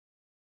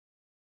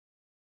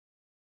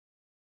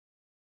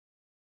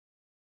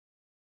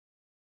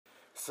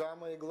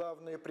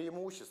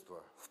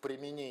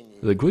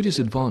The greatest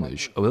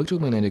advantage of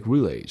electromagnetic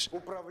relays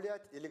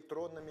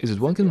is that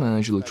one can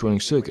manage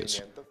electronic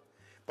circuits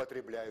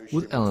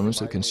with elements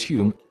that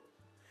consume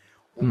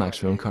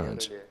maximum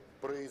currents.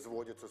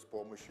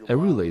 A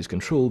relay is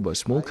controlled by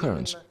small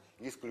currents,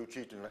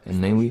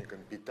 and namely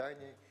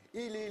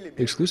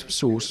exclusive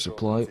source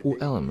supply or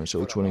elements of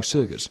electronic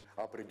circuits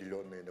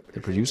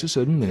that produce a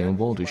certain minimum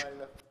voltage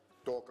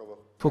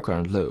for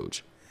current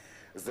loads.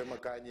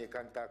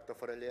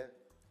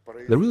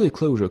 The relay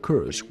closure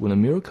occurs when a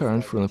mirror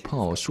current from the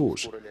power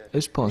source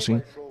is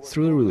passing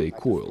through the relay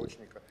coil,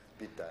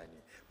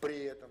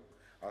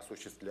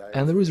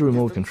 and there is a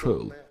remote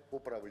control,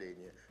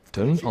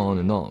 turning on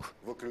and off,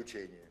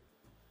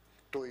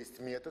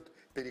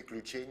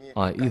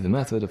 i.e. the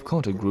method of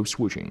contact group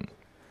switching.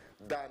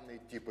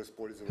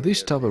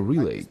 This type of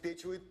relay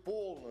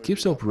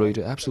keeps the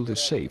operator absolutely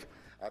safe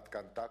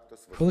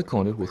from the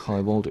contact with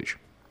high voltage.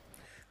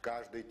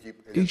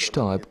 Each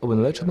type of an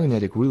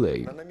electromagnetic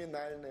relay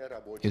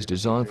is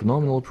designed for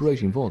nominal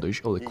operating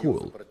voltage of the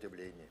coil,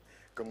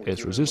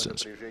 its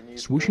resistance,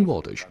 switching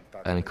voltage,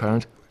 and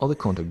current of the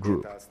contact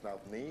group.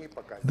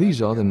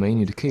 These are the main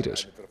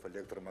indicators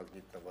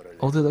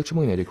of the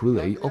electromagnetic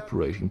relay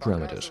operating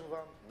parameters.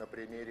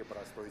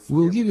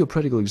 We'll give you a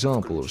practical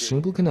example of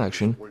simple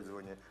connection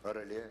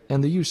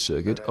and the use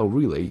circuit of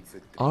relay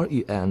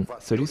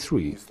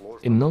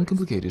REN33 in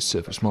non-complicated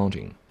surface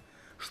mounting.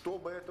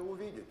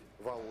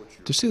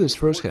 To see this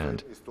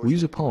firsthand, we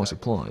use a power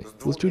supply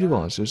with two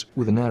devices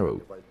with an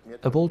arrow,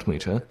 a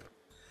voltmeter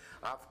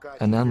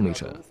and an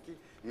ammeter,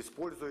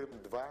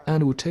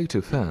 and we take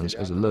two fans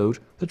as a load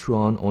that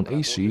run on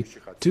AC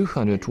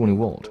 220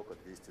 volt.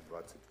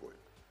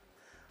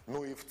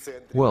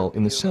 Well,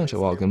 in the center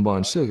of our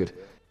combined circuit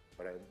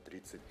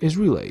is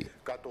relay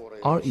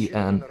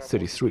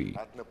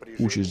REN33,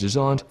 which is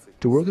designed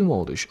to work in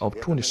voltage of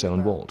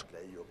 27 volt.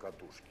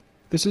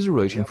 This is a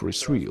rating for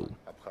its reel.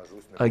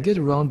 I get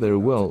around very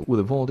well with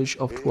a voltage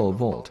of 12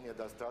 volt,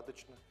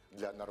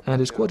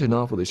 and it's quite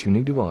enough for this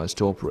unique device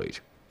to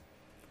operate.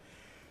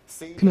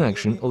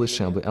 Connection of the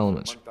assembly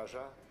elements.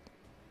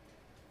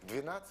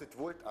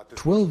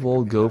 12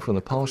 volt go from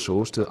the power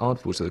source to the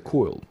outputs of the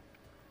coil.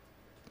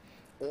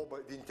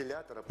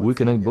 We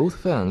connect both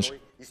fans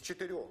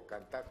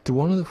to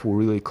one of the four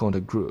relay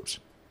contact groups.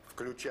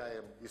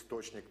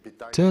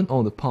 Turn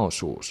on the power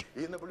source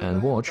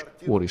and watch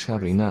what is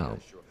happening now,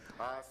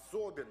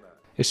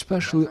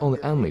 especially on the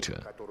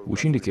ammeter,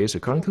 which indicates the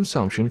current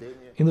consumption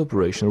in the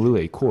operational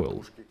relay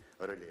coil,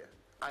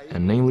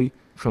 and namely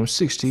from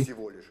 60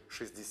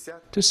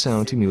 to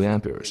 70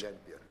 milliamperes,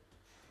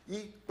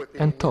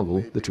 and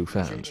toggle the two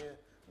fans.